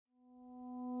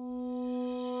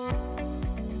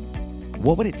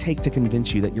What would it take to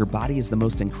convince you that your body is the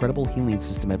most incredible healing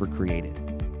system ever created?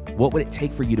 What would it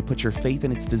take for you to put your faith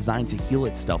in its design to heal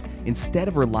itself instead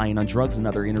of relying on drugs and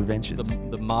other interventions?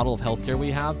 The model of healthcare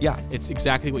we have, it's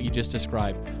exactly what you just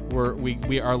described.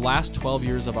 Our last 12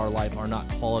 years of our life are not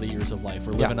quality years of life.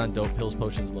 We're living on dope, pills,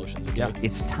 potions, lotions. Okay? Yeah,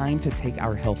 it's time to take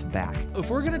our health back. If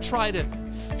we're gonna try to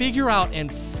figure out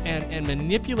and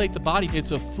manipulate the body,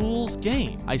 it's a fool's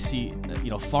game. I see,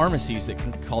 pharmacies that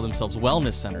can call themselves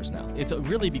wellness centers now. It's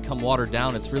really become watered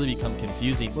down. It's really become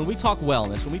confusing. When we talk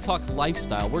wellness, when we talk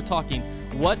lifestyle, we're talking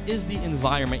what is the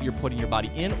environment you're putting your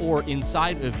body in or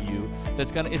inside of you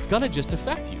it's gonna just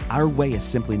affect you. Our way is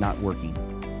simply not working.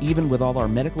 Even with all our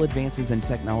medical advances and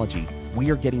technology,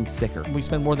 we are getting sicker. We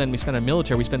spend more than we spend on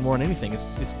military. We spend more on anything. It's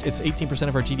 18%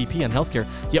 of our GDP on healthcare,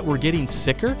 yet we're getting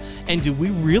sicker. And do we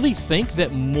really think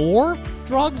that more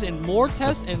drugs and more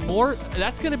tests and more,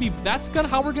 that's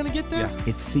how we're gonna get there? Yeah.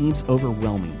 It seems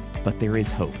overwhelming, but there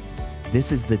is hope.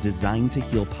 This is the Design to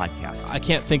Heal podcast. I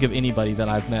can't think of anybody that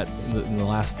I've met in the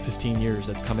last 15 years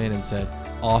that's come in and said,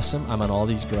 awesome, I'm on all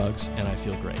these drugs and I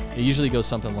feel great. It usually goes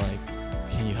something like,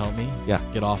 can you help me? Yeah.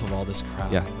 Get off of all this crap,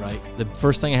 yeah. Right? The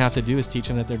first thing I have to do is teach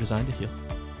them that they're designed to heal.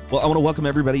 Well, I want to welcome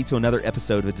everybody to another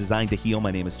episode of Design to Heal.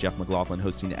 My name is Jeff McLaughlin,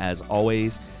 hosting as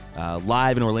always,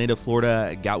 live in Orlando, Florida.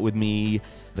 I got with me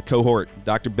the cohort,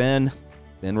 Dr. Ben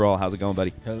Rawl. How's it going,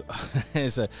 buddy?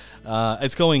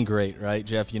 It's going great, right,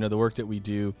 Jeff? The work that we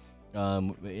do,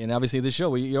 and obviously this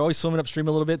show, you're always swimming upstream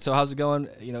a little bit. So how's it going?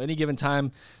 Any given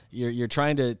time, you're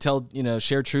trying to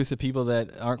share truth to people that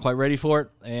aren't quite ready for it,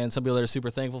 and some people that are super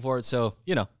thankful for it. So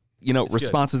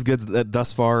response is good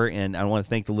thus far, and I want to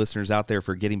thank the listeners out there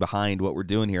for getting behind what we're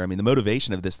doing here. I mean, the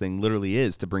motivation of this thing literally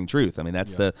is to bring truth. I mean,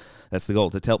 that's the goal,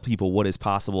 to tell people what is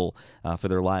possible for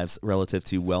their lives relative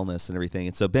to wellness and everything.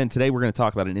 And so, Ben, today we're going to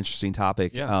talk about an interesting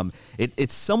topic. Yeah.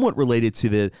 It's somewhat related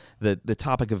to the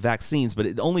topic of vaccines,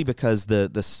 but only because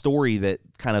the story that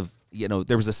kind of,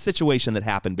 there was a situation that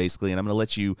happened basically, and I'm going to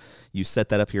let you set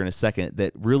that up here in a second,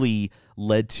 that really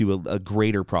led to a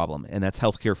greater problem, and that's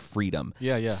healthcare freedom.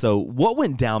 Yeah. So what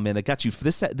went down, man, that got you,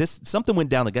 something went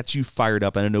down that got you fired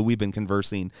up? And I know we've been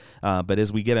conversing, but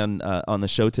as we get on the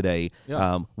show today,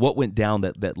 what went down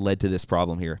that led to this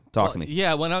problem here? Talk to me.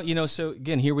 Yeah, so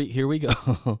again, here we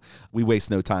go. We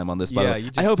waste no time on this, by the way.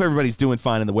 I hope everybody's doing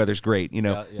fine and the weather's great.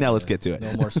 Now let's get to it.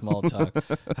 No more small talk.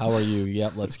 How are you?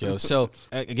 Yep, let's go. So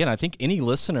again, I think any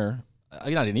listener,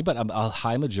 not any, but a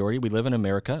high majority, we live in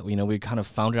America. We kind of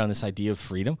founded on this idea of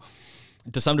freedom.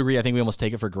 To some degree, I think we almost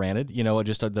take it for granted,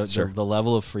 just the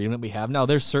level of freedom that we have. Now,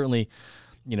 there's certainly,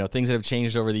 things that have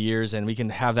changed over the years, and we can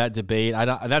have that debate.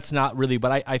 That's not really,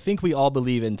 but I think we all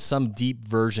believe in some deep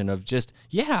version of just,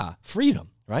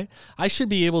 freedom, right? I should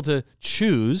be able to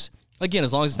choose, again,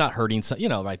 as long as it's not hurting,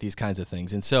 right, these kinds of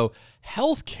things. And so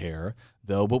healthcare,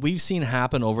 though, what we've seen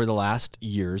happen over the last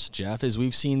years, Jeff, is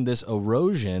we've seen this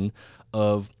erosion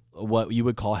of what you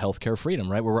would call healthcare freedom,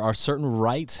 right? Where our certain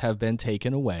rights have been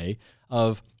taken away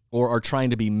or are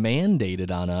trying to be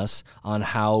mandated on us on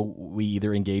how we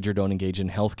either engage or don't engage in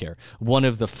healthcare. One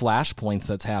of the flashpoints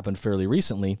that's happened fairly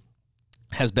recently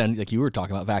has been, like you were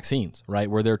talking about, vaccines, right?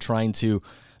 Where they're trying to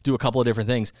do a couple of different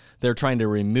things. They're trying to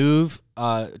remove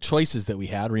choices that we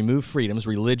had, remove freedoms,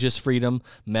 religious freedom,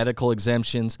 medical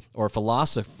exemptions, or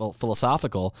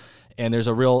philosophical. And there's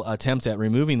a real attempt at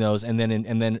removing those, and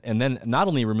then not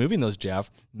only removing those,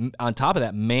 Jeff, on top of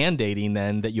that, mandating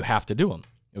then that you have to do them.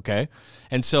 Okay,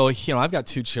 and so I've got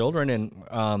 2 children,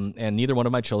 and neither one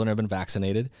of my children have been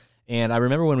vaccinated. And I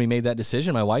remember when we made that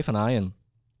decision, my wife and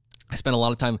I spent a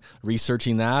lot of time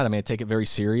researching that. I mean, I take it very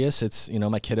serious. It's,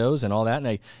 my kiddos and all that.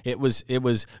 And it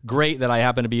was great that I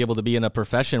happened to be able to be in a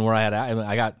profession where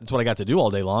it's what I got to do all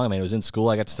day long. I mean, I was in school.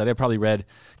 I got to study. I probably read,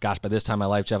 by this time in my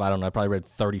life, Jeff, I don't know, I probably read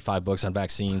 35 books on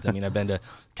vaccines. I mean, I've been to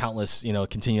countless,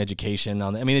 continuing education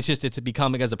on. I mean, it's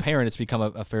become, as a parent, it's become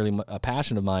a fairly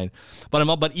passion of mine.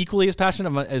 But equally as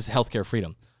passionate as healthcare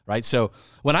freedom. Right. So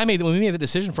when we made the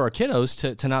decision for our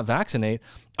kiddos to not vaccinate,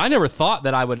 I never thought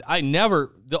that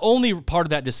the only part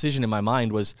of that decision in my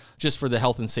mind was just for the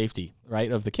health and safety,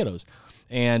 right, of the kiddos.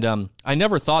 And I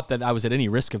never thought that I was at any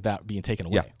risk of that being taken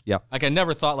away. Yeah. Like I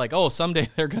never thought someday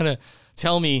they're going to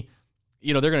tell me,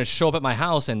 they're going to show up at my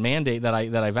house and mandate that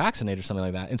I vaccinate or something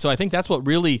like that. And so I think that's what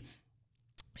really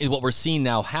is what we're seeing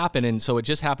now happen. And so it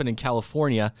just happened in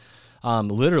California.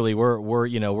 Literally, we're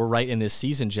right in this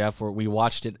season, Jeff, where we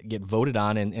watched it get voted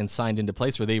on and signed into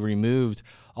place, where they removed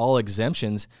all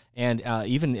exemptions and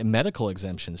even medical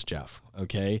exemptions, Jeff.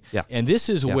 Okay. Yeah. And this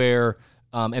is where,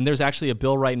 and there's actually a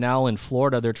bill right now in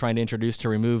Florida they're trying to introduce to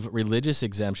remove religious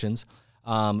exemptions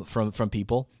from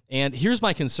people. And here's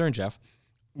my concern, Jeff.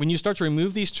 when you start to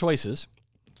remove these choices,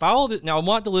 now I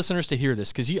want the listeners to hear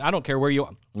this, because I don't care where you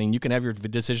are. I mean, you can have your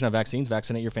decision on vaccines,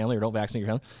 vaccinate your family or don't vaccinate your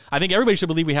family. I think everybody should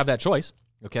believe we have that choice,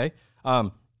 okay?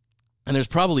 And there's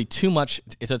probably too much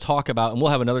to talk about, and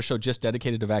we'll have another show just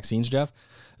dedicated to vaccines, Jeff,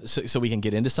 so we can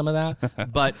get into some of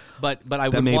that. But I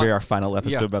would that may be our final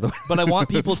episode, by the way. But I want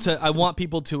people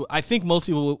to. I think most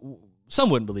people, some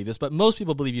wouldn't believe this, but most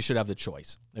people believe you should have the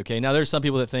choice. Okay, now there's some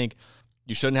people that think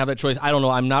you shouldn't have that choice. I don't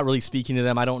know. I'm not really speaking to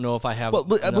them. I don't know if I have. Well,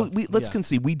 let's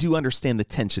concede. We do understand the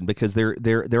tension, because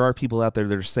there are people out there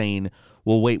that are saying,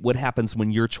 well, wait, what happens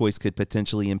when your choice could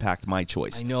potentially impact my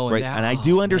choice? I know, right? And I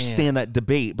do understand that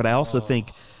debate, but I also think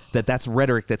that that's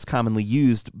rhetoric that's commonly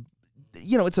used.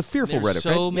 You know, it's a fearful rhetoric.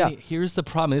 So many. Here's the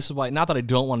problem. This is why, not that I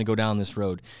don't want to go down this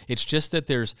road. It's just that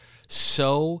there's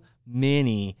so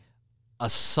many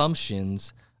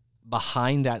assumptions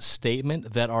behind that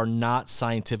statement that are not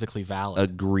scientifically valid.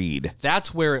 Agreed.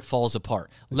 That's where it falls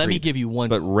apart. Let me give you one.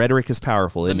 But rhetoric is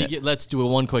powerful, isn't it? Let's do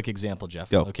one quick example, Jeff.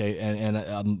 Go. Okay,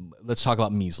 and let's talk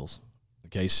about measles.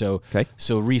 Okay, so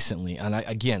recently, and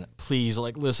again, please,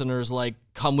 listeners,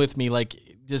 come with me,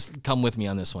 just come with me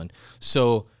on this one.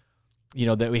 So,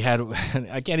 that we had,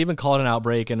 I can't even call it an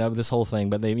outbreak and this whole thing,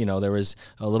 but there was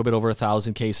a little bit over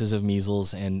 1,000 cases of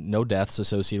measles and no deaths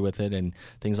associated with it and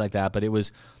things like that. But it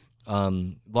was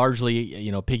largely,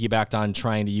 piggybacked on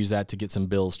trying to use that to get some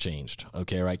bills changed,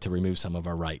 okay, right, to remove some of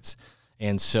our rights.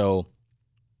 And so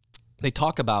they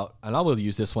talk about, and I will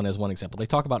use this one as one example, they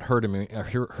talk about herd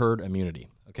immunity,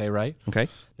 okay, right? Okay.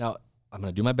 Now, I'm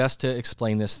going to do my best to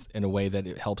explain this in a way that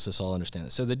it helps us all understand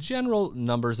it. So the general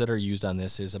numbers that are used on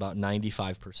this is about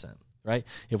 95%, right?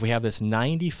 If we have this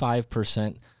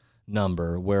 95%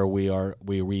 number where we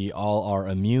all are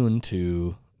immune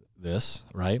to this,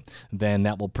 right, then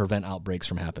that will prevent outbreaks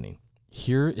from happening.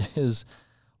 Here is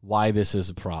why this is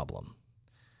a problem.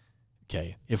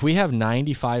 Okay, if we have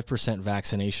 95%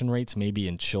 vaccination rates, maybe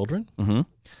in children. Mm-hmm.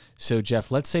 So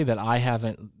Jeff, let's say that I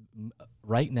haven't.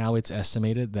 Right now, it's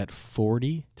estimated that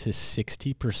 40 to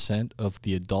 60% of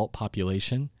the adult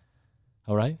population,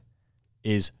 all right,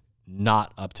 is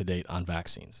not up to date on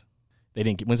vaccines. They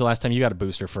didn't. When's the last time you got a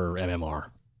booster for MMR?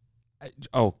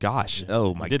 Oh gosh!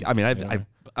 Oh my! I mean,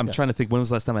 I'm trying to think. When was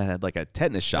the last time I had a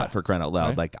tetanus shot, for crying out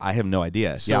loud? Right. I have no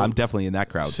idea. So, I'm definitely in that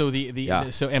crowd. So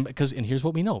and here's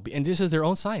what we know, and this is their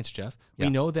own science, Jeff. We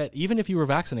know that even if you were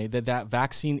vaccinated, that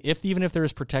vaccine, even if there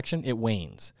is protection, it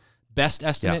wanes. Best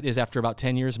estimate is after about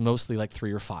 10 years, mostly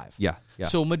 3 or 5. Yeah.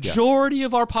 So majority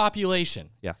of our population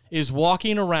is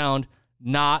walking around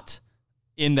not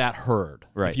in that herd,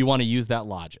 right, if you want to use that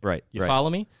logic. Right. You follow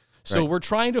me? So we're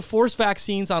trying to force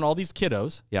vaccines on all these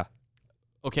kiddos. Yeah.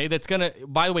 Okay, that's going to,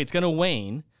 by the way, it's going to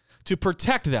wane to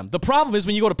protect them. The problem is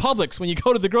when you go to Publix, when you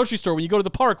go to the grocery store, when you go to the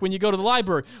park, when you go to the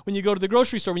library, when you go to the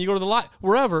grocery store, when you go to the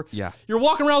wherever, you're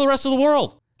walking around the rest of the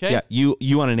world. Okay? Yeah,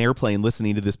 you on an airplane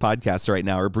listening to this podcast right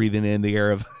now are breathing in the air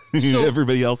of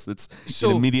everybody else that's in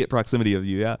immediate proximity of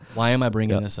you. Yeah. Why am I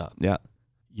bringing this up? Yeah.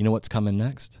 You know what's coming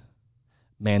next?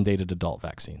 Mandated adult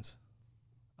vaccines.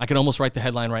 I can almost write the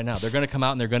headline right now. They're going to come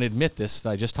out and they're going to admit this that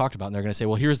I just talked about, and they're going to say,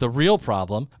 well, here's the real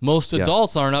problem. Most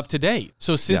adults aren't up to date.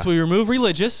 So since we remove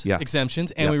religious exemptions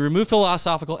and we remove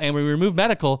philosophical and we remove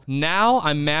medical, now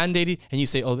I'm mandating. And you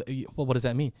say, oh, well, what does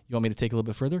that mean? You want me to take a little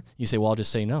bit further? You say, well, I'll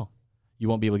just say no. You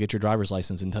won't be able to get your driver's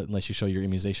license unless you show your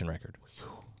immunization record.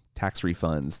 Tax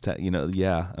refunds,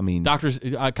 I mean, doctors,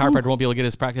 chiropractor won't be able to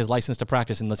get his license to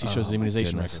practice unless he shows his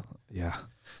immunization record. Yeah.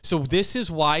 So this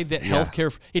is why that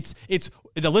healthcare,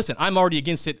 now listen, I'm already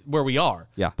against it where we are.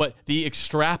 Yeah. But the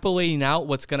extrapolating out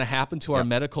what's going to happen to our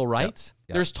medical rights,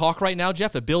 there's talk right now,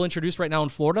 Jeff, a bill introduced right now in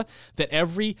Florida that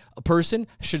every person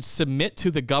should submit to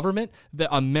the government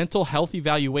a mental health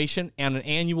evaluation on an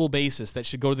annual basis that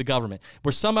should go to the government,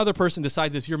 where some other person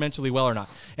decides if you're mentally well or not.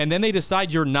 And then they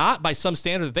decide you're not by some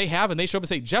standard that they have, and they show up and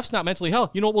say, Jeff's not mentally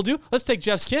healthy. You know what we'll do? Let's take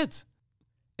Jeff's kids.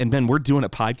 And Ben, we're doing a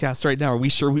podcast right now. Are we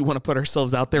sure we want to put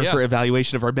ourselves out there for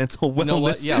evaluation of our mental wellness? You know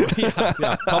what?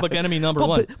 Yeah. Public enemy number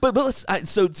one. But let's,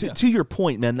 to your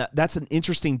point, man, that's an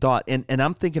interesting thought. And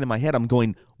I'm thinking in my head, I'm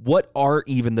going, what are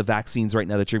even the vaccines right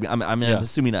now that you're? I'm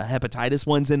assuming a hepatitis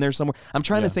one's in there somewhere. I'm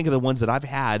trying to think of the ones that I've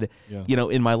had,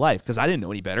 in my life, because I didn't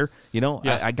know any better.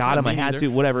 I got them. I had to.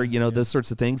 Whatever. Those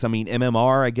sorts of things. I mean,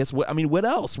 MMR. I guess. What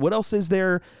else? What else is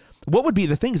there? What would be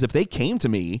the things if they came to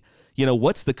me?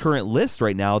 what's the current list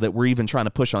right now that we're even trying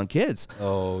to push on kids?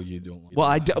 Oh, you don't.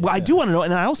 I do want to know,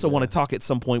 and I also want to talk at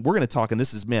some point. We're going to talk, and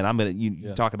this is, man, I'm going to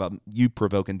you talk about you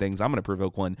provoking things. I'm going to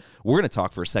provoke one. We're going to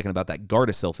talk for a second about that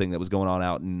Gardasil thing that was going on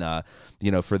out in,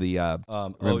 for the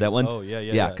remember that one? Oh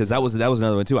yeah. Because that was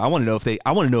another one too. I want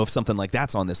to know if something like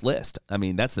that's on this list. I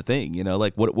mean, that's the thing,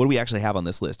 like what do we actually have on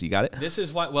this list? You got it? This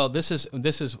is why. Well, this is, and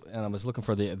I was looking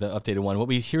for the updated one.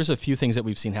 Here's a few things that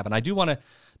we've seen happen. I do want to.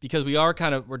 Because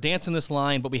we're dancing this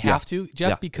line, but we have to,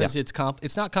 Jeff, because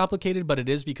it's not complicated, but it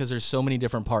is because there's so many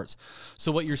different parts.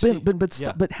 So what you're saying,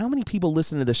 but how many people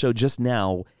listening to the show just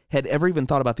now had ever even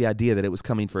thought about the idea that it was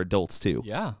coming for adults too?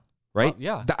 Yeah. Right?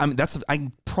 Yeah.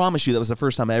 I promise you that was the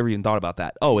first time I ever even thought about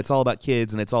that. Oh, it's all about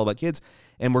kids, and it's all about kids.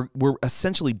 And we're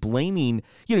essentially blaming,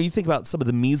 you think about some of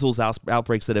the measles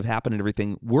outbreaks that have happened and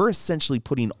everything. We're essentially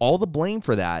putting all the blame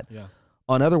for that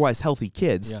on otherwise healthy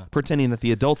kids, pretending that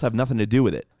the adults have nothing to do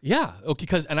with it. Yeah, okay,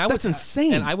 that's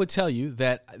insane. And I would tell you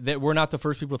that we're not the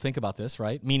first people to think about this,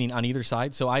 right? Meaning on either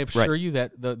side. So I assure you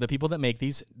that the people that make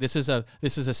these, this is a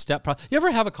step. You ever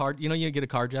have a card? You get a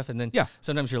card, Jeff, and then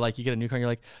sometimes you get a new car, and you're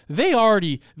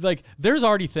like, there's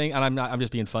already thing, and I'm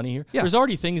just being funny here. Yeah. There's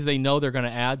already things they know they're going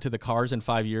to add to the cars in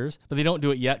 5 years, but they don't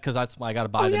do it yet because that's why I got to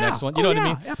buy the next one. You know what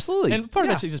I mean? Absolutely. And part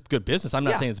of that's just good business. I'm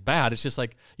not saying it's bad. It's just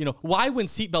like, why when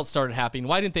seatbelts started happening,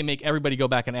 why didn't they make everybody go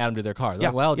back and add them to their car?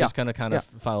 Just kind of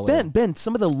follow it. Ben,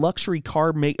 some of the luxury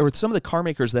some of the car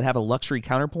makers that have a luxury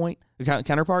counterpart, the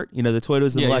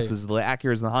Toyotas and the Lexus, the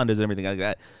Acuras and the Hondas and everything like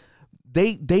that,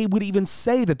 they would even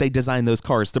say that they designed those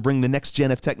cars to bring the next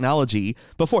gen of technology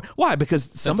before. Why? Because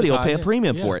somebody will pay a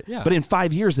premium for it. Yeah. But in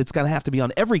 5 years, it's going to have to be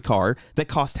on every car that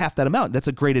costs half that amount. That's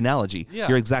a great analogy. Yeah.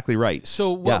 You're exactly right.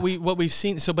 So what we've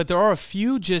seen. But there are a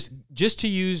few just to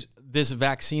use this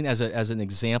vaccine as an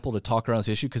example to talk around this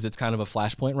issue because it's kind of a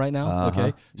flashpoint right now.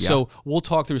 Okay, so we'll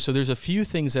talk through. So there's a few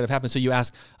things that have happened. So you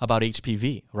asked about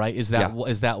HPV, right? Is that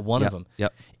one of them?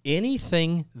 Yep.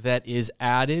 Anything that is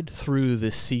added through the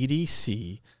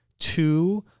CDC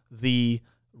to the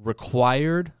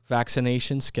required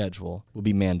vaccination schedule will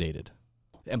be mandated.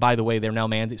 And by the way, they're now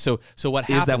mandated. So what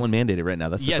happens? Is that one mandated right now?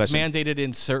 That's the question. It's mandated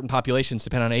in certain populations,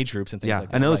 depending on age groups and things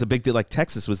like that. I know it was a big deal. Like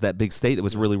Texas was that big state that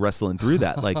was really wrestling through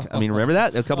that. Remember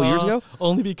that a couple years ago?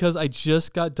 Only because I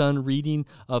just got done reading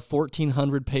a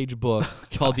 1,400-page book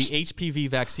called The HPV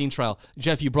Vaccine Trial.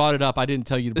 Jeff, you brought it up. I didn't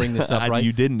tell you to bring this up, right?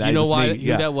 You didn't. You know why? Who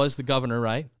that was? The governor,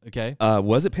 right? Okay.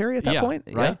 Was it Perry at that point?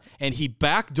 Right. Yeah. And he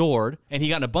backdoored, and he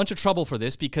got in a bunch of trouble for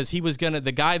this because he was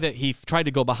the guy that he tried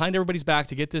to go behind everybody's back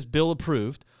to get this bill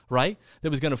approved, right? That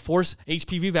was going to force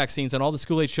HPV vaccines on all the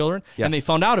school-age children. Yeah. And they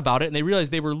found out about it, and they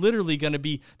realized they were literally going to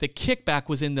be, the kickback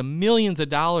was in the millions of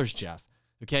dollars, Jeff.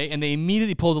 Okay, and they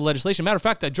immediately pulled the legislation. Matter of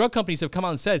fact, the drug companies have come out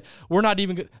and said,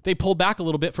 they pulled back a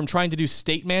little bit from trying to do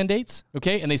state mandates,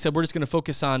 okay? And they said, we're just going to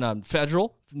focus on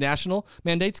federal, national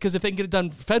mandates, because if they can get it done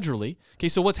federally, okay,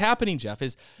 so what's happening, Jeff,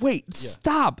 is... Wait,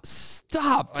 stop.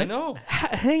 I know.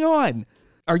 Hang on.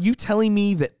 Are you telling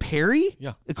me that Perry,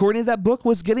 according to that book,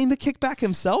 was getting the kickback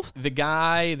himself? The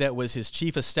guy that was his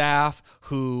chief of staff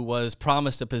who was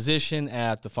promised a position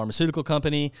at the pharmaceutical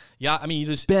company. Yeah, I mean, you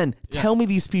just... Ben, tell me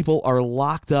these people are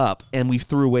locked up and we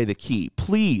threw away the key.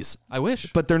 Please. I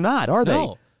wish. But they're not, are they?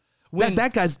 No.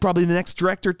 That guy's probably the next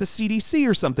director at the CDC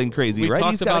or something crazy, right?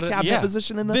 He's got a cabinet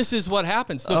position in the... This is what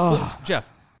happens. Jeff,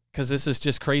 because this is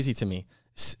just crazy to me.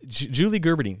 Julie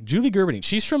Gerberding.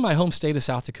 She's from my home state of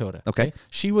South Dakota. Okay.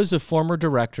 She was the former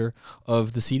director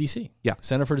of the CDC. Yeah.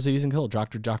 Center for Disease and Control,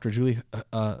 Dr. Julie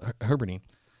Gerberding.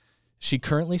 She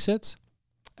currently sits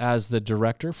as the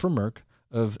director for Merck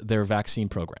of their vaccine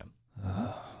program.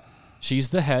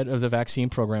 She's the head of the vaccine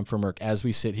program for Merck as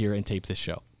we sit here and tape this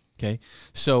show. Okay.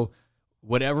 So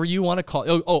whatever you want to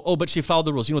call but she followed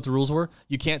the rules. You know what the rules were?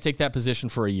 You can't take that position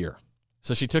for a year.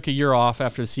 So she took a year off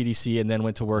after the CDC and then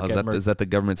went to work at Merck. Is that the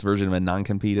government's version of a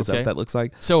non-compete? Is that what that looks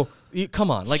like? So come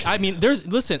on. I mean,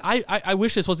 I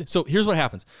wish this wasn't. So here's what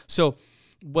happens. So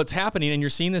what's happening, and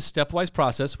you're seeing this stepwise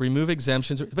process, remove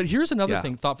exemptions. But here's another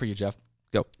thought for you, Jeff.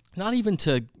 Go. Not even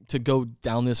to go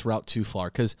down this route too far,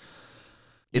 because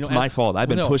it's my fault. I've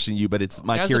been pushing you, but it's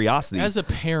my curiosity. As a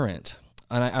parent,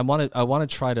 and I want to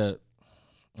try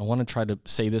to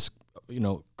say this,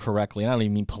 correctly. I don't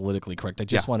even mean politically correct. I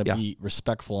just want to be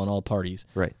respectful on all parties.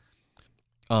 Right.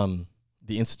 The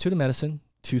Institute of Medicine,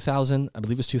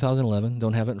 2011.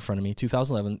 Don't have it in front of me.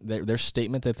 2011. Their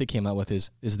statement that they came out with is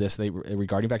this: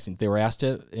 regarding vaccines. They were asked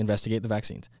to investigate the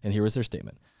vaccines, and here was their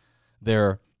statement: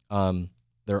 They're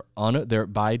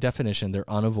by definition they're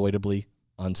unavoidably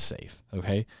unsafe.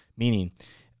 Okay, meaning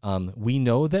we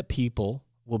know that people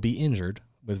will be injured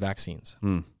with vaccines.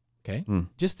 Okay.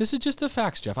 This is just the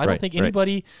facts, Jeff. I don't think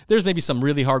anybody, there's maybe some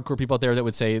really hardcore people out there that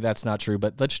would say that's not true,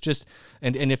 but let's just,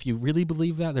 and if you really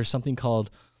believe that, there's something called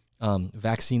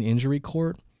Vaccine Injury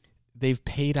Court. They've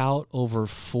paid out over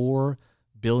 $4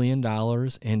 billion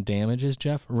in damages,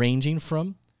 Jeff, ranging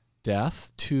from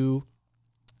death to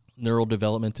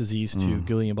neurodevelopment disease to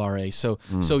Guillain-Barré.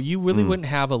 So you really wouldn't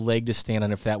have a leg to stand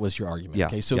on if that was your argument. Yeah.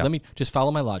 Okay. So let me just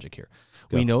follow my logic here.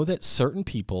 Go. We know that certain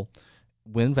people,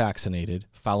 when vaccinated,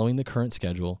 following the current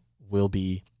schedule, will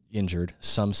be injured,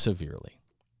 some severely.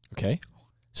 Okay?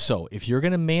 So if you're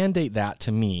going to mandate that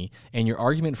to me, and your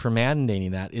argument for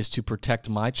mandating that is to protect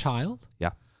my child,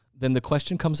 then the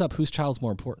question comes up, whose child's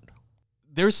more important?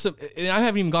 There's some, and I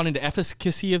haven't even gone into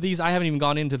efficacy of these. I haven't even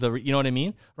gone into the, you know what I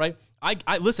mean? Right?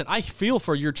 I listen, I feel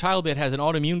for your child that has an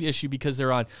autoimmune issue because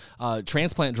they're on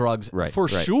transplant drugs,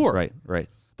 sure. Right.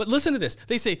 But listen to this.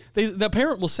 They say, the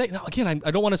parent will say, now again, I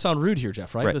don't want to sound rude here,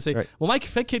 Jeff, right? They'll say, well, my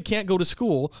kid can't go to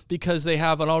school because they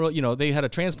have they had a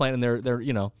transplant and they're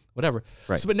whatever.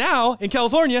 Right. So, but now in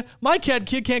California, my kid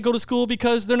can't go to school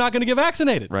because they're not going to get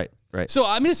vaccinated. Right. So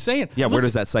I'm just saying. Yeah, where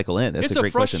does that cycle end? That's it's a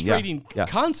great question. Frustrating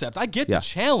concept. I get the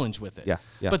challenge with it. Yeah.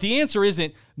 But the answer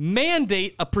isn't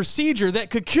mandate a procedure that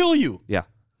could kill you. Yeah.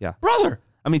 Brother.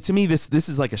 I mean, to me, this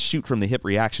is like a shoot from the hip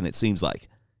reaction, it seems like.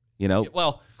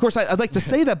 Well, of course, I'd like to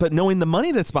say that, but knowing the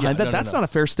money that's behind that's not a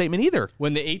fair statement either.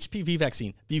 When the HPV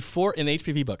vaccine, before in the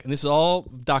HPV book, and this is all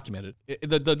documented,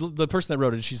 the person that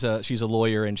wrote it, she's a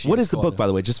lawyer, and what is the book, by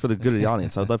the way, just for the good of the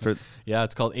audience? I'd love for. Yeah,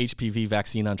 it's called HPV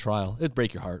Vaccine on Trial. It'd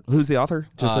break your heart. Who's the author?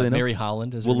 Just so they know. Mary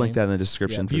Holland is. We'll link that in the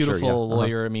description. For beautiful sure.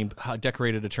 lawyer. I mean,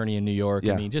 decorated attorney in New York.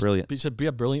 Yeah, I mean, just brilliant. Be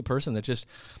a brilliant person that just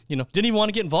didn't even want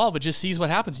to get involved, but just sees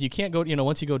what happens, and you can't go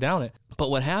once you go down it.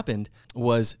 But what happened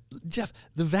was, Jeff,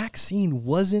 the vaccine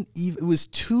wasn't even. It was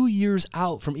 2 years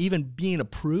out from even being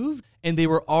approved, and they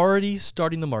were already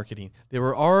starting the marketing. They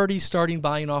were already starting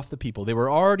buying off the people. They were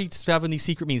already having these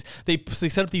secret meetings. They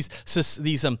set up these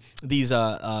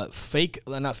fake,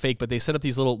 not fake, but they set up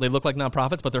these little. They look like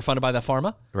nonprofits, but they're funded by the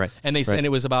pharma. Right. And and it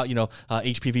was about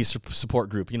HPV support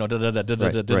group.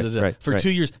 For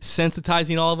 2 years,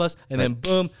 sensitizing all of us, and then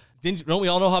boom. Don't we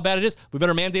all know how bad it is? We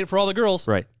better mandate it for all the girls.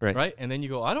 Right. And then you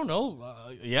go, I don't know.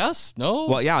 Yes, no.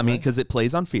 Well, yeah, I mean, because it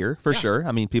plays on fear, for sure.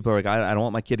 I mean, people are like, I don't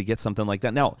want my kid to get something like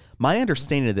that. Now, my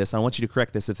understanding of this, and I want you to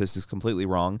correct this if this is completely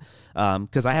wrong,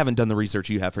 because I haven't done the research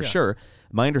you have for sure.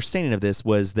 My understanding of this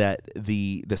was that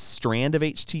the strand of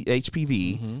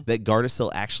HPV that Gardasil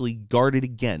actually guarded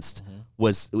against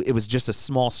was just a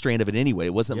small strand of it anyway.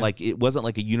 It wasn't like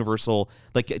a universal.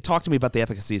 Like, talk to me about the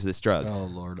efficacies of this drug. Oh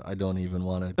Lord, I don't even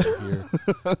want to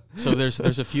hear. So there's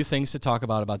a few things to talk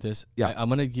about this. Yeah, I'm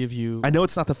going to give you. I know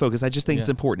it's not the focus. I just think it's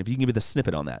important. If you can give me the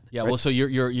snippet on that. Yeah. Right? Well, so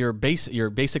your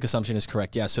basic assumption is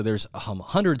correct. Yeah. So there's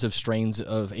hundreds of strains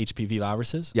of HPV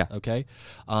viruses. Yeah. Okay.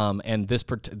 And this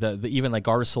even like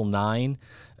Gardasil 9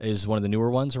 is one of the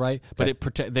newer ones, right? But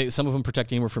some of them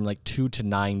protect anywhere from like 2 to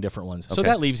 9 different ones. So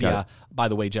that leaves by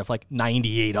the way, Jeff, like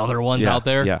 98 other ones out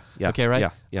there. Yeah. Okay,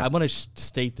 right? Yeah. I'm going to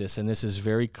state this, and this is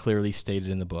very clearly stated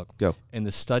in the book. Go. In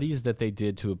the studies that they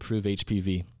did to approve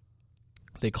HPV,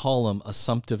 they call them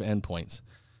assumptive endpoints,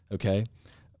 okay?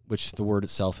 Which the word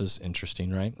itself is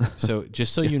interesting, right? So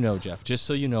just so you know, Jeff, just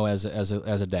so you know as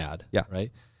a dad,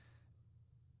 right?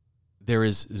 There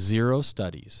is 0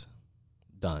 studies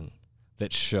done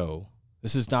that show,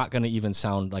 this is not going to even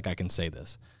sound like I can say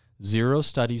this, 0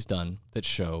 studies done that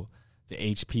show the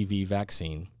HPV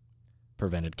vaccine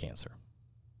prevented cancer.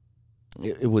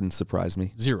 It wouldn't surprise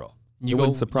me. 0.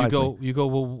 Wouldn't surprise me. You go,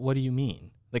 well, what do you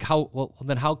mean? Like how, well,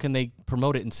 then how can they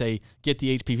promote it and say, get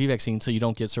the HPV vaccine so you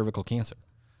don't get cervical cancer?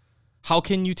 How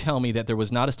can you tell me that there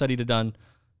was not a study done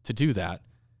to do that,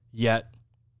 yet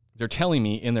they're telling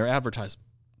me in their advertisement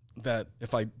that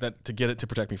to get it to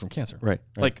protect me from cancer? Right.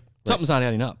 Like something's not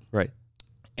adding up. Right.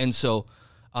 And so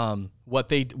what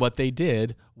they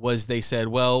did was they said,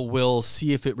 well, we'll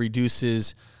see if it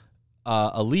reduces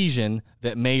a lesion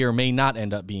that may or may not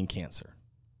end up being cancer.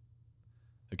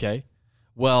 Okay?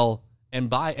 Well,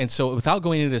 and so without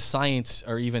going into the science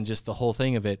or even just the whole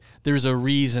thing of it, there's a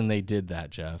reason they did that,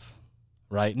 Jeff.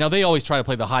 Right? Now they always try to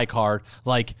play the high card,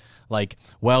 like,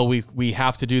 well, we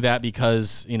have to do that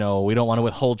because, we don't want to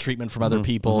withhold treatment from other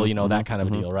people, that kind of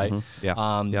a deal, right?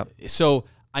 Yeah. So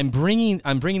I'm bringing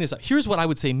this up. Here's what I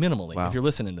would say minimally, if you're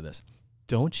listening to this.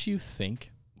 Don't you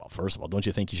think, well, first of all, don't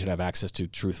you think you should have access to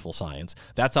truthful science?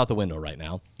 That's out the window right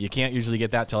now. You can't usually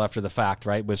get that till after the fact,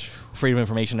 right, with Freedom of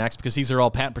Information Acts, because these are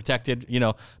all patent protected,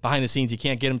 behind the scenes. You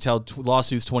can't get them till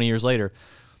lawsuits 20 years later.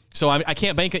 So I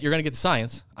can't bank it. You're going to get the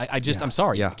science. I'm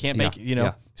sorry. Yeah. I can't bank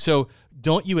it, So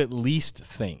don't you at least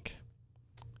think,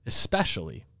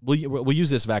 especially we'll use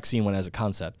this vaccine one as a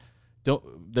concept.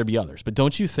 There be others, but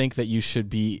don't you think that you should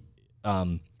be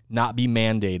not be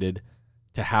mandated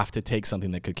to have to take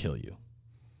something that could kill you,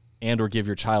 and or give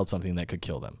your child something that could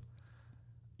kill them?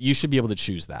 You should be able to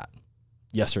choose that.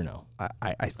 Yes or no?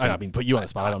 I mean, put you on the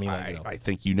spot. I don't mean that. I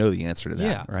think you know the answer to that,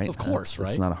 yeah, right? Of course, right?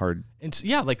 It's not a hard. And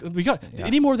like we got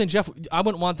any more than Jeff. I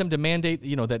wouldn't want them to mandate,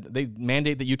 that they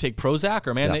mandate that you take Prozac,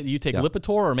 or mandate that you take Lipitor,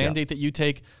 or mandate that you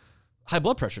take high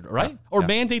blood pressure, right? Or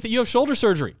mandate that you have shoulder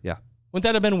surgery. Yeah. Wouldn't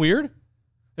that have been weird?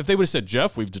 If they would have said,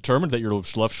 Jeff, we've determined that your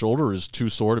left shoulder is too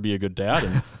sore to be a good dad,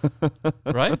 and,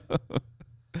 right?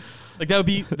 Like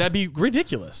that'd be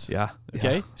ridiculous. Yeah.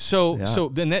 Okay. Yeah. So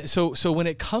when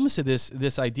it comes to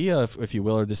this idea, if you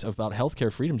will, or this about healthcare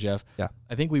freedom, Jeff,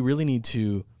 I think we really need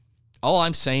to. All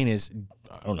I'm saying is,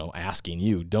 I don't know, asking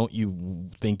you, don't you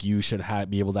think you should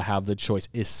be able to have the choice,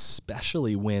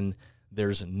 especially when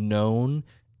there's known,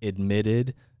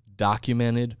 admitted,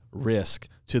 documented risk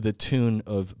to the tune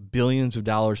of billions of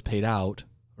dollars paid out,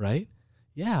 right?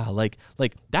 Yeah, like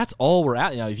that's all we're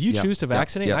at. If you choose to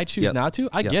vaccinate, I choose not to.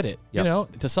 I get it,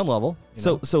 to some level.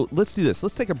 So let's do this.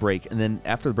 Let's take a break, and then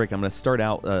after the break, I'm going to start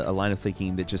out a line of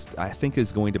thinking that I think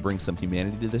is going to bring some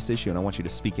humanity to this issue, and I want you to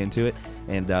speak into it.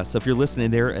 And so if you're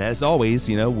listening there, as always,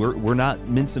 we're not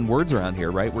mincing words around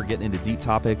here, right? We're getting into deep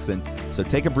topics, and so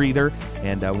take a breather,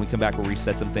 and when we come back, we'll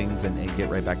reset some things and get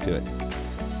right back to it.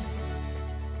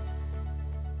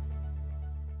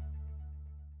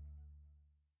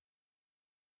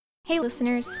 Hey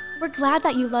listeners, we're glad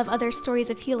that you love other stories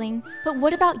of healing, but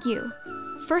what about you?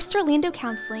 First Orlando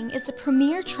Counseling is the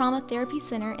premier trauma therapy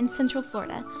center in Central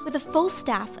Florida with a full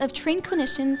staff of trained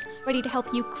clinicians ready to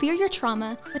help you clear your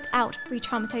trauma without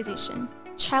re-traumatization.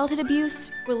 Childhood abuse,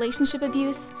 relationship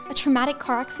abuse, a traumatic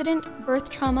car accident, birth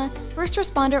trauma, first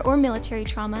responder or military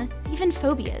trauma, even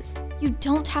phobias. You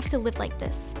don't have to live like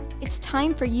this. It's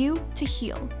time for you to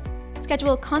heal.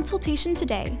 Schedule a consultation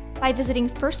today by visiting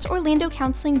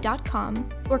firstorlandocounseling.com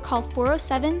or call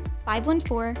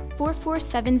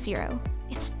 407-514-4470.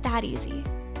 It's that easy.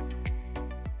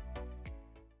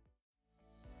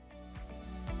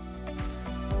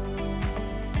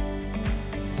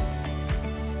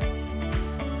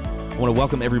 I want to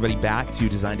welcome everybody back to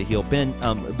Design to Heal. Ben,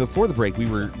 before the break, we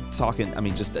were talking,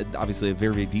 just obviously a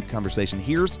very, very deep conversation.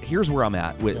 Here's where I'm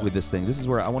at with this thing. This is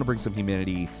where I want to bring some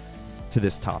humanity to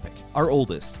this topic. Our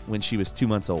oldest, when she was 2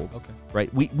 months old,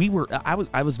 right?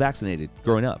 I was vaccinated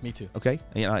growing up. Me too. Okay,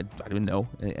 I didn't know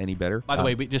any better. By the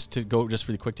way, just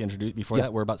really quick to introduce before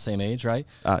that, we're about the same age, right?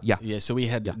 Yeah. So we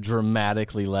had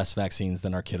dramatically less vaccines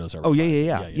than our kiddos are. Oh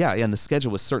yeah. And the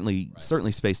schedule was certainly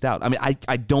spaced out.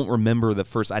 I don't remember the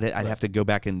first. I'd have to go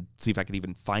back and see if I could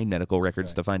even find medical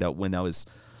records to find out when I was,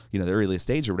 the earliest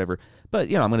stage or whatever. But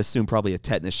I'm going to assume probably a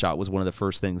tetanus shot was one of the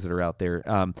first things that are out there.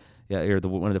 Or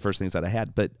one of the first things that I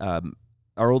had. But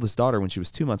our oldest daughter, when she was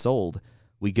 2 months old,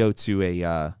 we go to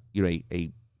a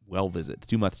well visit,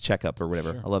 2 month checkup or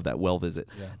whatever. Sure. I love that well visit.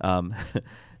 Yeah.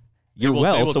 You're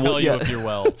well, they will tell you if you're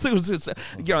well. So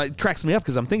it cracks me up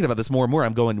because I'm thinking about this more and more.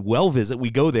 I'm going well visit.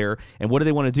 We go there, and what do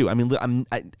they want to do?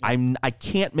 I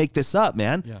can't make this up,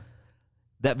 man. Yeah.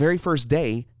 That very first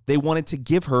day, they wanted to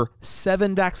give her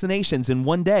 7 vaccinations in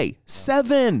one day.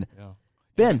 7. Yeah.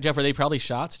 Ben, Jeff, are they probably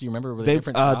shots? Do you remember? Were they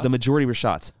different shots? The majority were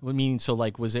shots. I mean, so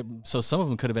was it? So some of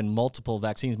them could have been multiple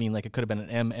vaccines. Meaning, like it could have been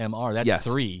an MMR.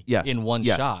 That's 3 in one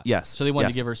shot. Yes. So they wanted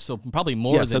to give her probably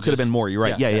more. Yeah. So it could have been more. You're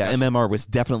right. Yeah. MMR was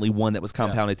definitely one that was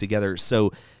compounded together.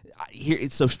 So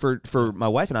for my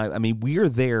wife and I mean, we're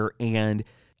there, and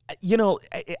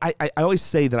I always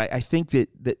say that I think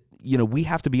that. We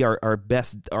have to be our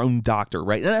own doctor,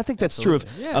 right? And I think that's true of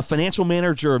a financial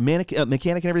manager, a mechanic,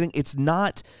 and everything. It's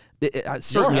not.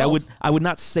 Certainly, I would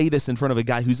not say this in front of a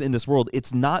guy who's in this world.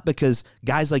 It's not because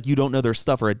guys like you don't know their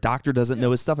stuff, or a doctor doesn't know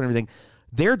his stuff and everything.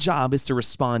 Their job is to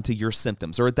respond to your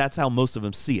symptoms, or that's how most of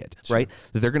them see it, right?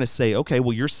 That they're going to say, okay,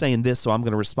 well, you're saying this, so I'm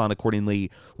going to respond accordingly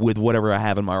with whatever I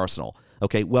have in my arsenal.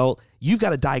 Okay, well, you've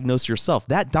got to diagnose yourself.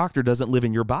 That doctor doesn't live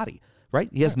in your body. Right?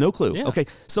 He has no clue. Yeah. Okay.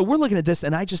 So we're looking at this,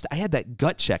 and I had that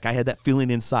gut check. I had that feeling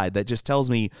inside that just tells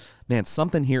me, man,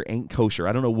 something here ain't kosher.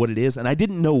 I don't know what it is. And I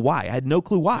didn't know why. I had no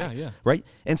clue why. Yeah. Right?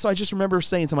 And so I just remember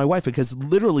saying to my wife, because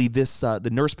literally this, the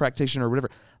nurse practitioner or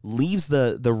whatever, leaves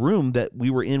the room that we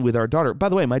were in with our daughter. By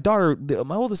the way, my daughter,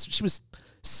 my oldest, she was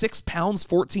 6 pounds,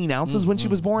 14 ounces when she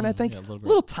was born, I think. Yeah,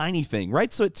 little tiny thing,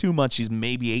 right? So at 2 months, she's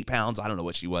maybe 8 pounds. I don't know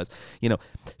what she was,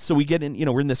 So we get in,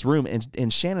 we're in this room,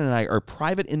 and Shannon and I are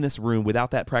private in this room without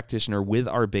that practitioner with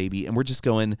our baby. And we're just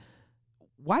going,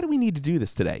 why do we need to do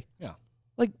this today? Yeah.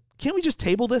 Like, can't we just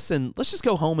table this and let's just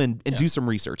go home and do some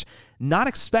research? Not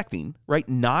expecting, right?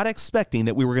 Not expecting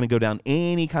that we were going to go down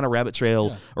any kind of rabbit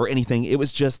trail or anything. It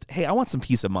was just, hey, I want some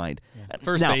peace of mind.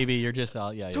 First now, baby, you're just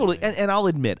totally. And I'll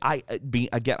admit, I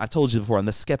told you before, I'm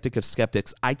the skeptic of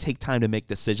skeptics. I take time to make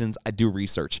decisions. I do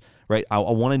research, right? I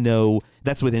want to know.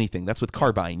 That's with anything. That's with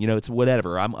car buying. It's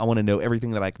whatever. I want to know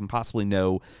everything that I can possibly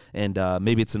know. And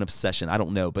maybe it's an obsession. I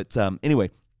don't know. But anyway,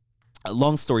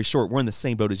 long story short, we're in the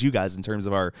same boat as you guys in terms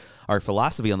of our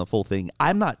philosophy on the full thing.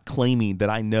 I'm not claiming that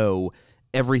I know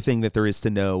everything that there is to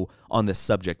know on this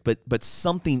subject, but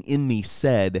something in me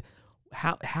said,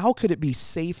 how could it be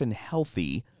safe and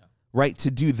healthy, right,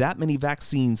 to do that many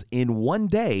vaccines in one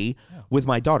day with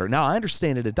my daughter? Now, I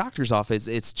understand at a doctor's office,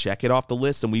 it's check it off the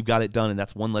list and we've got it done, and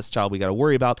that's one less child we got to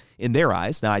worry about in their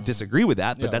eyes. Now, I disagree with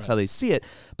that, but that's how they see it.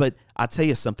 But I'll tell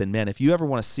you something, man, if you ever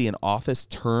want to see an office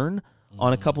turn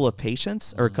on a couple of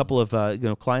patients or a couple of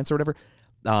clients or whatever,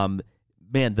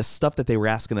 man, the stuff that they were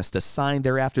asking us to sign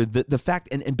thereafter, the fact,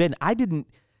 and Ben,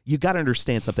 you got to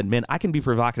understand something, man. I can be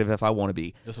provocative if I want to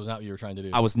be. This was not what you were trying to do.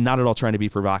 I was not at all trying to be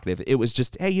provocative. It was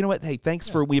just, hey, you know what? Hey,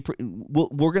 thanks we're going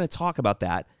to talk about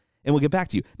that and we'll get back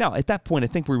to you. Now, at that point, I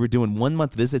think we were doing 1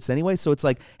 month visits anyway. So it's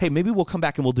like, hey, maybe we'll come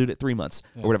back and we'll do it at 3 months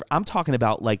or whatever. I'm talking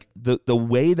about like the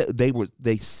way that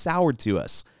they soured to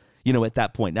us, at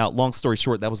that point. Now, long story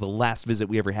short, that was the last visit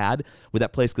we ever had with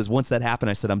that place, because once that happened,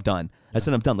 I said, I'm done. I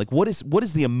said, I'm done. Like, what is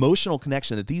the emotional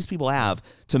connection that these people have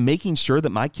to making sure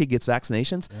that my kid gets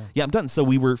vaccinations? Yeah, I'm done. So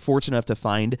we were fortunate enough to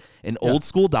find an old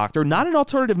school doctor, not an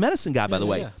alternative medicine guy, by the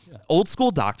way. Old school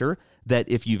doctor that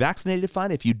if you vaccinated, fine.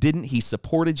 If you didn't, he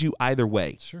supported you either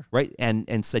way. Sure. Right?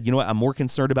 And said, you know what, I'm more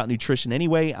concerned about nutrition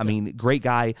anyway. I mean, great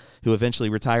guy who eventually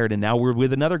retired, and now we're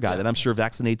with another guy that I'm sure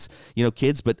vaccinates,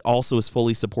 kids, but also is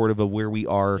fully supportive of where we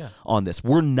are on this.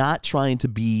 We're not trying to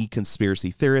be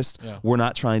conspiracy theorists. We're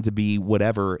not trying to be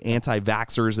whatever,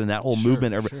 anti-vaxxers and that whole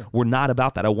movement. Sure. We're not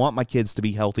about that. I want my kids to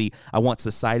be healthy. I want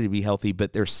society to be healthy,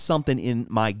 but there's something in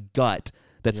my gut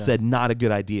that said not a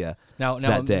good idea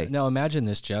that day. Now imagine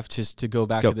this, Jeff, just to go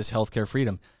back to this healthcare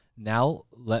freedom. Now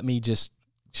let me just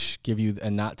give you,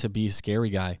 and not to be a scary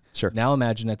guy. Sure. Now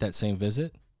imagine at that same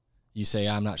visit, you say,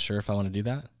 I'm not sure if I want to do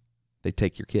that. They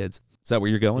take your kids. Is that where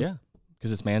you're going? Yeah,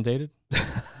 because it's mandated.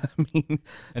 I mean,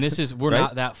 and we're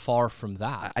not that far from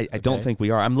that. I don't think we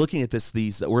are. I'm looking at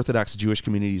these Orthodox Jewish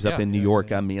communities up in New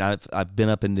York. I mean, I've been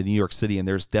up into New York City, and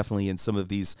there's definitely in some of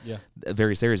these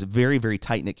various areas very, very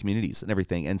tight knit communities and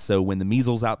everything. And so when the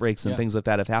measles outbreaks and things like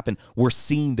that have happened, we're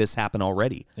seeing this happen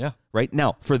already. Yeah. Right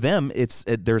now, for them,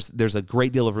 there's a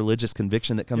great deal of religious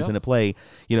conviction that comes into play,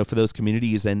 for those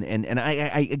communities, and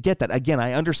I get that. Again,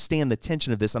 I understand the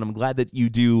tension of this, and I'm glad that you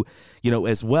do,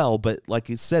 as well. But like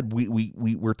you said,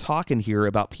 we're talking here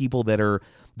about people that are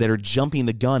jumping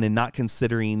the gun and not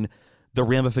considering the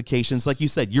ramifications. Like you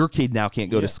said, your kid now can't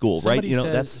go to school, right?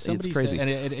 It's crazy.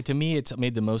 And to me, it's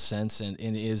made the most sense, and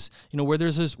is where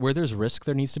there's risk,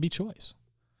 there needs to be choice.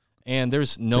 And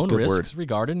there's known risks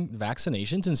regarding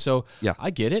vaccinations, and so I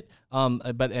get it.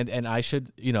 But I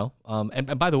should,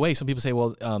 and by the way, some people say,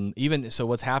 well, even so,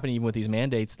 what's happening even with these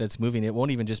mandates that's moving, it won't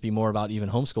even just be more about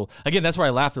even homeschool. Again, that's where I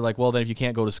laugh. They're like, well, then if you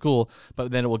can't go to school, but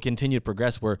then it will continue to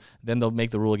progress where then they'll make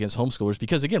the rule against homeschoolers,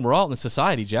 because again, we're all in the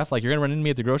society, Jeff. Like, you're gonna run into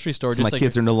me at the grocery store. So just my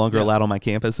kids are no longer allowed on my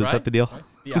campus. Is that the deal? Right?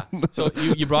 Yeah. So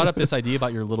you brought up this idea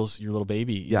about your little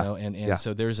baby, you know, and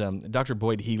so there's Dr.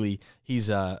 Boyd Healy. He's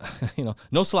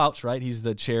no slouch, right? He's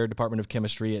the chair, Department of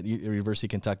Chemistry at University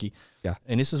of Kentucky. Yeah.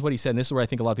 And this is what he said, and this is where I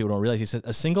think a lot of people don't realize. He said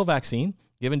a single vaccine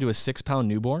given to a 6-pound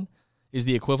newborn is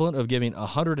the equivalent of giving a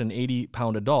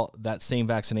 180-pound adult that same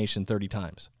vaccination 30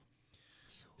 times.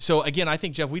 So again, I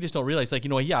think, Jeff, we just don't realize, like,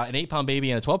 an 8-pound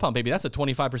baby and a 12-pound baby, that's a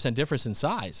 25% difference in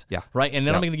size. Yeah. Right. And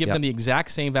then I'm going to give them the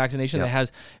exact same vaccination that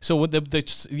has. So with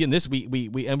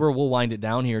we'll wind it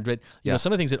down here. But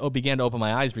some of the things that began to open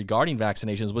my eyes regarding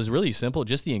vaccinations was really simple,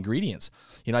 just the ingredients.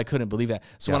 I couldn't believe that.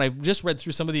 So when I just read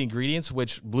through some of the ingredients,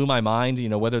 which blew my mind,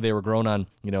 whether they were grown on,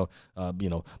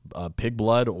 pig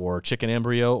blood or chicken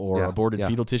embryo or aborted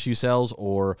fetal tissue cells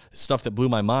or stuff that blew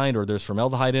my mind, or there's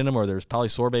formaldehyde in them, or there's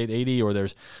polysorbate 80, or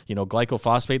there's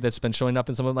glycophosphate that's been showing up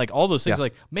in some of them, like all those things.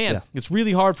 Like, man, it's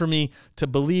really hard for me to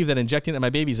believe that injecting it in my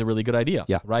baby is a really good idea.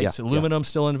 Right. So aluminum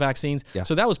still in vaccines.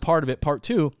 So that was part of it. Part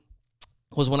two,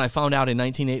 was when I found out that in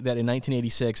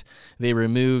 1986 they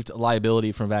removed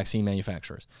liability from vaccine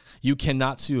manufacturers. You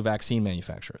cannot sue vaccine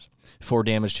manufacturers for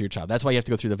damage to your child. That's why you have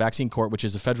to go through the vaccine court, which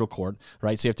is a federal court,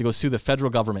 right? So you have to go sue the federal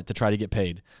government to try to get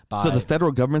paid. So the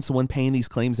federal government's the one paying these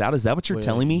claims out? Is that what you're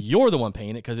telling me? You're the one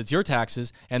paying it because it's your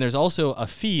taxes, and there's also a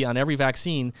fee on every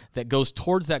vaccine that goes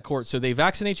towards that court. So they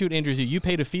vaccinate you, it injures you. You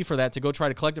paid a fee for that to go try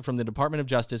to collect it from the Department of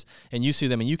Justice, and you sue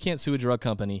them, and you can't sue a drug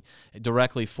company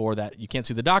directly for that. You can't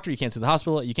sue the doctor, you can't sue the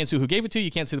hospital, you can't sue who gave it to you,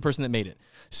 you can't sue the person that made it.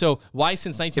 So why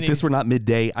since 1980? If this were not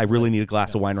midday, I really need a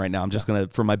glass of wine right now. I'm just going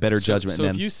to, for my better judgment. So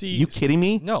man. if you see... You kidding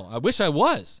me? No, I wish I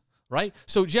was. Right?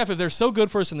 So, Jeff, if they're so good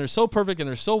for us and they're so perfect and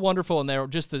they're so wonderful and they're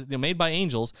just made by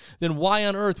angels, then why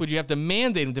on earth would you have to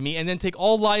mandate them to me and then take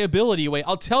all liability away?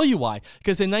 I'll tell you why.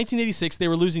 Because in 1986, they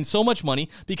were losing so much money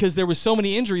because there was so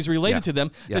many injuries related to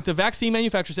them that the vaccine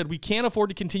manufacturer said, we can't afford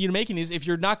to continue making these if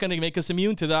you're not going to make us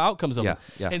immune to the outcomes of them.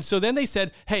 And so then they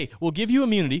said, hey, we'll give you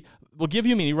immunity. We'll give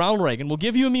you immunity. Ronald Reagan, we'll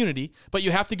give you immunity, but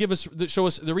you have to show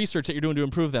us the research that you're doing to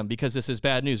improve them because this is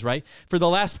bad news, right? For the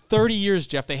last 30 years,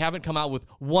 Jeff, they haven't come out with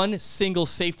one single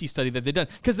safety study that they've done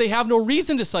because they have no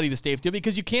reason to study the safety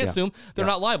because you can't assume they're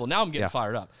not liable. Now I'm getting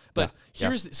fired up. But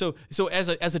here's so as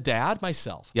a dad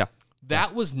myself, there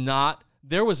was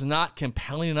not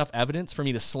compelling enough evidence for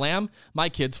me to slam my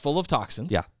kids full of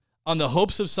toxins. On the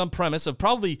hopes of some premise of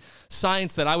probably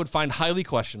science that I would find highly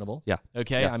questionable.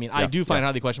 Okay. I mean, I do find it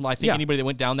highly questionable. I think anybody that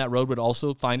went down that road would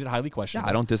also find it highly questionable.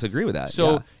 I don't disagree with that.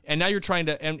 So, and now you're trying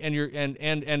to,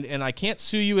 and I can't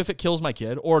sue you if it kills my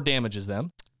kid or damages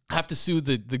them. I have to sue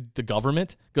the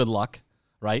government. Good luck,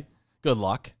 right? Good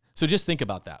luck. So just think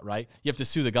about that, right? You have to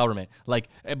sue the government. Like,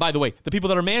 by the way, the people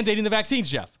that are mandating the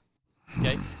vaccines, Jeff.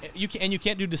 Okay, you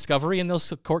can't do discovery in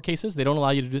those court cases. They don't allow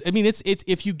you to do. I mean, it's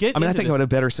if you get. I mean, I think I would have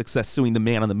better success suing the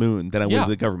man on the moon than I would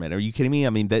the government. Are you kidding me? I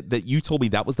mean, that you told me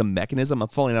that was the mechanism. I'm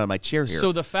falling out of my chair here.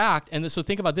 So the fact, so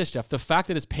think about this, Jeff. The fact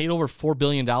that it's paid over $4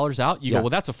 billion out, you go, well,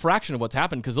 that's a fraction of what's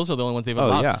happened because those are the only ones they've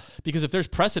allowed. Because if there's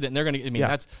precedent, they're going to. I mean,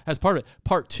 that's part of it.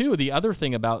 Part two, the other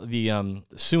thing about the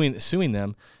suing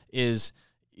them is.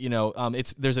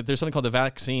 There's something called the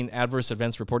Vaccine Adverse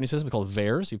Events Reporting System. It's called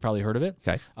VAERS. You've probably heard of it.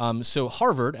 Okay. So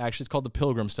Harvard, actually, it's called the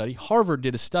Pilgrim Study. Harvard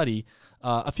did a study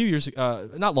a few years,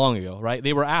 not long ago, right?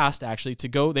 They were asked actually to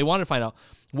go. They wanted to find out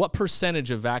what percentage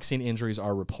of vaccine injuries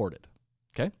are reported.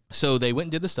 Okay. So they went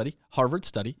and did the study, Harvard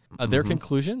study. Their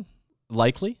conclusion,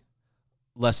 likely,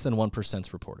 less than 1%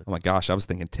 is reported. Oh my gosh, I was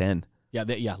thinking 10.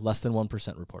 Yeah, less than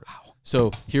 1% reported. Wow. So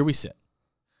here we sit.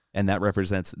 And that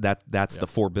represents that's the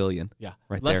 $4 billion.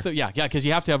 Right there. Because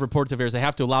you have to have report to VAERS. They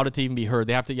have to allow it to even be heard.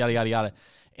 They have to yada, yada, yada.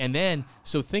 And then,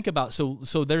 so think about, so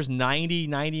there's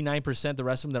 99%, the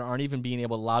rest of them that aren't even being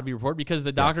allowed to be reported because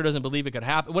the doctor doesn't believe it could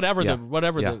happen,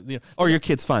 or your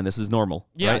kid's fine, this is normal.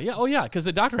 Right? Because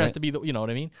the doctor has to be, you know what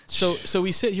I mean? So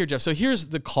we sit here, Jeff, so here's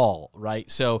the call,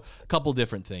 right? So a couple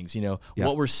different things,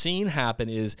 what we're seeing happen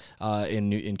is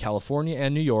in California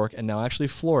and New York, and now actually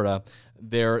Florida,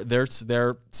 they're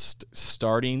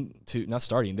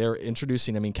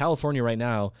introducing, I mean, California right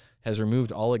now has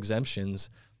removed all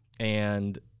exemptions,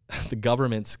 and the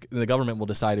government will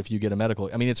decide if you get a medical.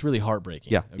 I mean, it's really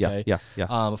heartbreaking.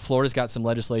 Florida's got some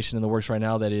legislation in the works right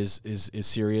now that is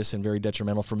serious and very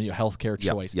detrimental from your healthcare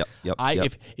choice.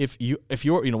 If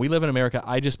you're, we live in America.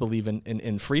 I just believe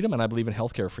in freedom, and I believe in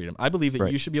healthcare freedom. I believe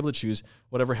that you should be able to choose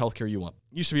whatever healthcare you want.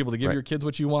 You should be able to give your kids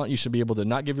what you want. You should be able to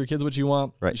not give your kids what you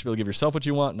want. You should be able to give yourself what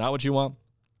you want, not what you want.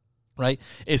 Right?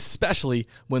 Especially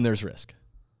when there's risk.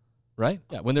 Right?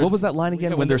 Yeah. When there's, what was that line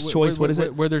again? When there's choice, what is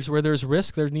it? Where there's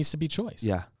risk, there needs to be choice.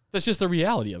 Yeah. That's just the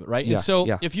reality of it, right? And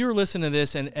so if you're listening to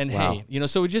this and hey,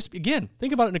 so just, again,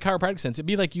 think about it in a chiropractic sense. It'd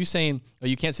be like you saying, oh,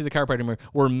 you can't see the chiropractor anymore.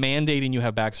 We're mandating you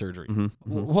have back surgery.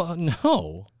 Well,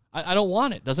 no. I don't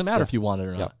want it. Doesn't matter if you want it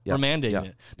or not. We're mandating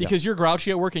it. Because you're grouchy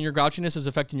at work and your grouchiness is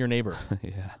affecting your neighbor.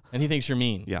 And he thinks you're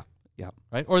mean.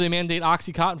 Right? Or they mandate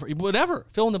OxyContin for whatever,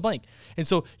 fill in the blank. And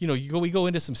so, we go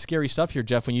into some scary stuff here,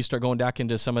 Jeff, when you start going back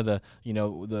into some of the,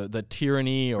 the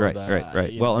tyranny or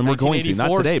right. Well, and we're going to,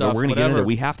 not today, but we're going to get into it.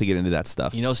 We have to get into that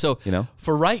stuff.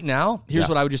 For right now, here's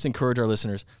what I would just encourage our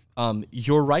listeners.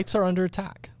 Your rights are under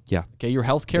attack. Okay. Your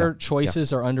healthcare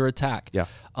choices are under attack.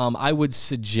 I would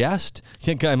suggest,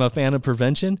 I'm a fan of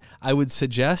prevention. I would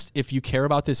suggest if you care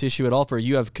about this issue at all, or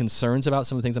you have concerns about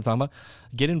some of the things I'm talking about,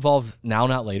 get involved now,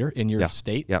 not later in your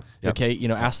state. Okay.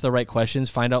 Ask the right questions,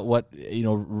 find out what,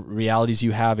 realities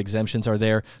you have, exemptions are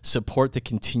there, support the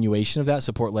continuation of that,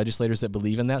 support legislators that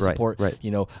believe in that, support,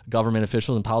 government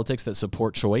officials and politics that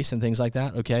support choice and things like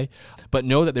that. Okay. But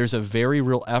know that there's a very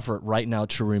real effort right now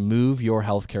to remove your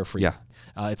healthcare freedom.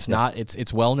 It's not,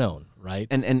 it's well known, right?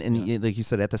 And like you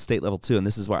said, at the state level too, and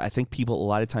this is where I think people a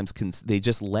lot of times they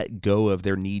just let go of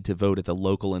their need to vote at the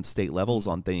local and state levels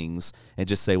on things and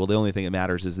just say, well, the only thing that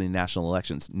matters is the national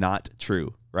elections. Not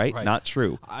true. Right? Not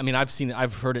true. I mean,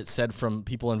 I've heard it said from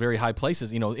people in very high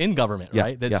places, in government,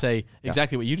 right? That say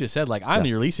exactly what you just said. Like, I'm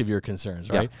your least of your concerns,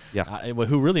 right?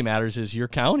 Who really matters is your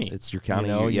county. It's your county.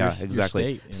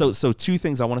 Exactly. Your state, So two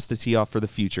things I want us to tee off for the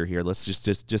future here. Let's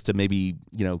just to maybe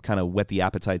kind of whet the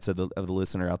appetites of the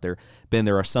listener out there. Ben,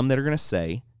 there are some that are going to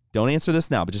say, don't answer this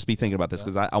now, but just be thinking about this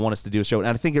because I want us to do a show. And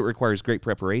I think it requires great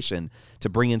preparation to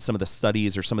bring in some of the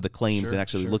studies or some of the claims and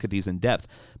actually look at these in depth.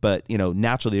 But,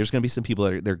 naturally, there's going to be some people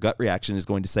that their gut reaction is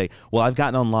going to say, well, I've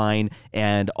gotten online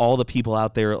and all the people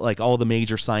out there, like all the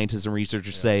major scientists and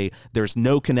researchers say there's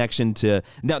no connection to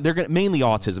 – now, they're mainly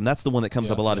autism. That's the one that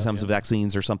comes up a lot of times with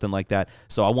vaccines or something like that.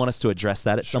 So I want us to address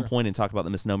that at some point and talk about the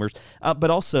misnomers.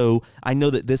 But also, I know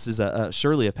that this is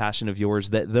surely a passion of yours,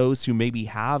 that those who maybe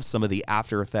have some of the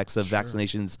after effects of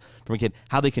vaccinations from a kid,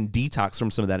 how they can detox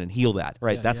from some of that and heal that,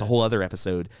 right? That's a whole other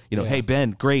episode. Hey,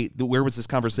 Ben, great. Where was this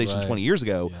conversation 20 years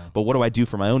ago? But what do I do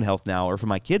for my own health now or for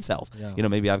my kid's health?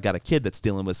 Maybe I've got a kid that's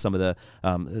dealing with some of the,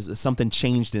 something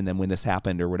changed in them when this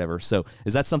happened or whatever. So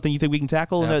is that something you think we can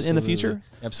tackle in the future?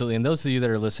 Absolutely. And those of you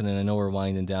that are listening, I know we're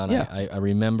winding down. I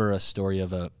remember a story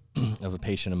of a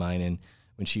patient of mine, and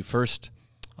when she first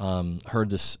heard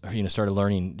this, started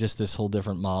learning just this whole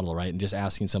different model, right? And just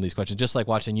asking some of these questions, just like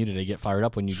watching you today get fired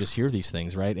up when you just hear these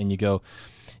things, right? And you go,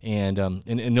 and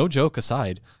no joke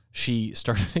aside, she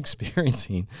started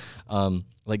experiencing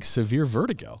like severe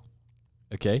vertigo.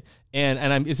 Okay.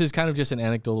 And this is kind of just an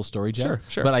anecdotal story, Jeff.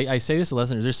 Sure. But I say this to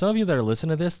listeners, there's some of you that are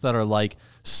listening to this that are like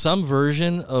some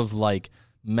version of like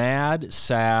mad,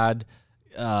 sad,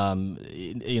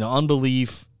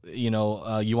 unbelief, you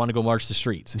want to go march the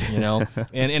streets,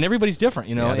 and everybody's different,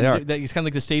 and it's kind of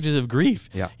like the stages of grief.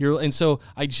 Yeah. And so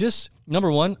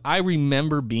number one, I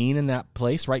remember being in that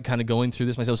place, right? Kind of going through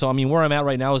this myself. So, I mean, where I'm at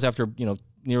right now is after,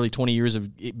 nearly 20 years of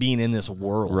being in this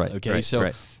world. Right. Okay.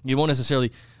 You won't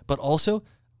necessarily, but also,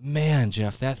 man,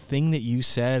 Jeff, that thing that you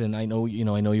said, and I know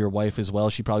your wife as well,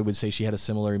 she probably would say she had a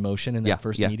similar emotion in that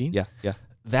first meeting. Yeah.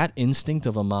 That instinct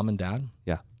of a mom and dad.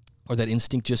 Yeah. Or that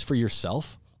instinct just for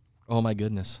yourself. Oh my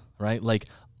goodness, right? Like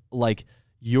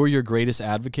you're your greatest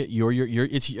advocate.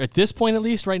 It's at this point, at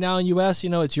least right now in U.S.,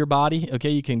 it's your body.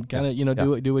 Okay, you can kind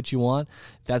of do what you want.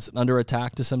 That's under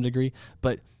attack to some degree,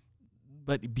 but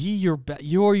be you're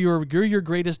your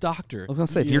greatest doctor. I was gonna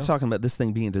say, if you're talking about this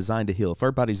thing being designed to heal, if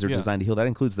our bodies are designed to heal, that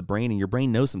includes the brain, and your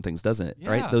brain knows some things, doesn't it?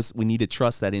 Yeah. Right? We need to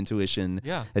trust that intuition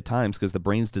at times because the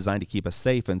brain's designed to keep us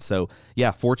safe. And so,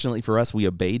 fortunately for us, we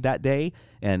obeyed that day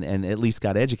and at least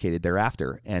got educated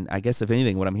thereafter. And I guess if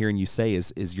anything, what I'm hearing you say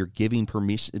is you're giving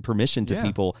permission to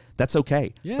people. That's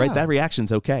okay, right? That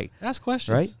reaction's okay. Ask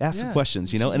questions, right? Ask some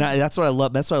questions, and that's what I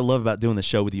love. That's what I love about doing the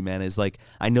show with you, man. Is like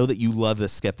I know that you love the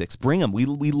skeptics. Bring them.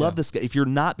 We love this. If you're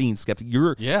not being skeptic,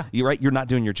 you're right. You're not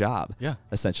doing your job. Yeah.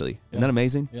 Essentially. Isn't that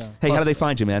amazing? Yeah. Hey, how do they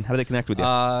find you, man? How do they connect with you?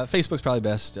 Facebook's probably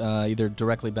best. Either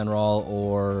directly Ben Rall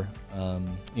or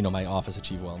my office,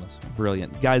 Achieve Wellness.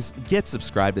 Brilliant, guys. Get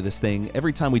subscribed to this thing.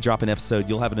 Every time we drop an episode,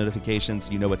 you'll have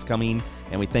notifications. You know what's coming,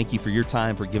 and we thank you for your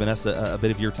time, for giving us a bit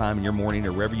of your time in your morning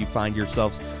or wherever you find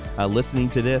yourselves listening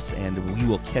to this. And we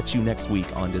will catch you next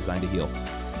week on Design to Heal.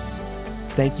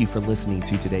 Thank you for listening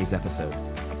to today's episode.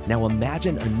 Now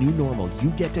imagine a new normal you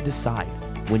get to decide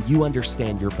when you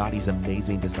understand your body's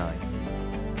amazing design.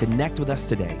 Connect with us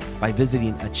today by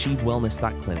visiting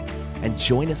achievewellness.clinic and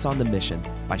join us on the mission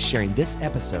by sharing this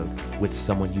episode with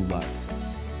someone you love.